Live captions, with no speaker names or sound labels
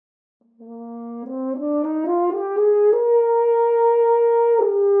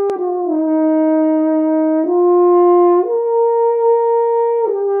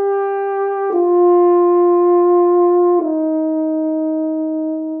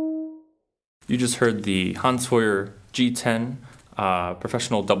You just heard the Hoyer G10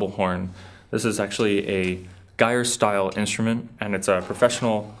 professional double horn. This is actually a Geyer style instrument, and it's a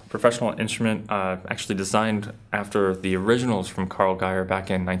professional instrument actually designed after the originals from Carl Geyer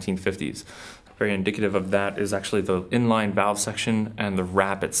back in 1950s. Very indicative of that is actually the inline valve section and the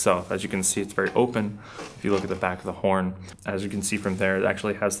wrap itself. As you can see, it's very open. If you look at the back of the horn, as you can see from there, it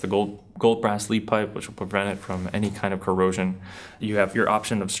actually has the gold brass lead pipe, which will prevent it from any kind of corrosion. You have your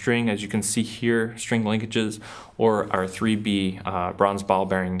option of string, as you can see here, string linkages, or our 3B bronze ball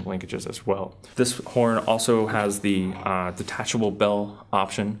bearing linkages as well. This horn also has the detachable bell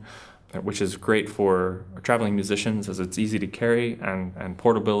option, which is great for traveling musicians as it's easy to carry, and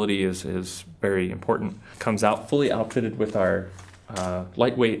portability is very important. Comes out fully outfitted with our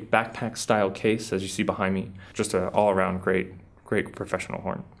lightweight backpack style case, as you see behind me. Just an all-around great professional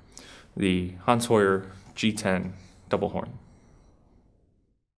horn. The Hoyer G10 double horn.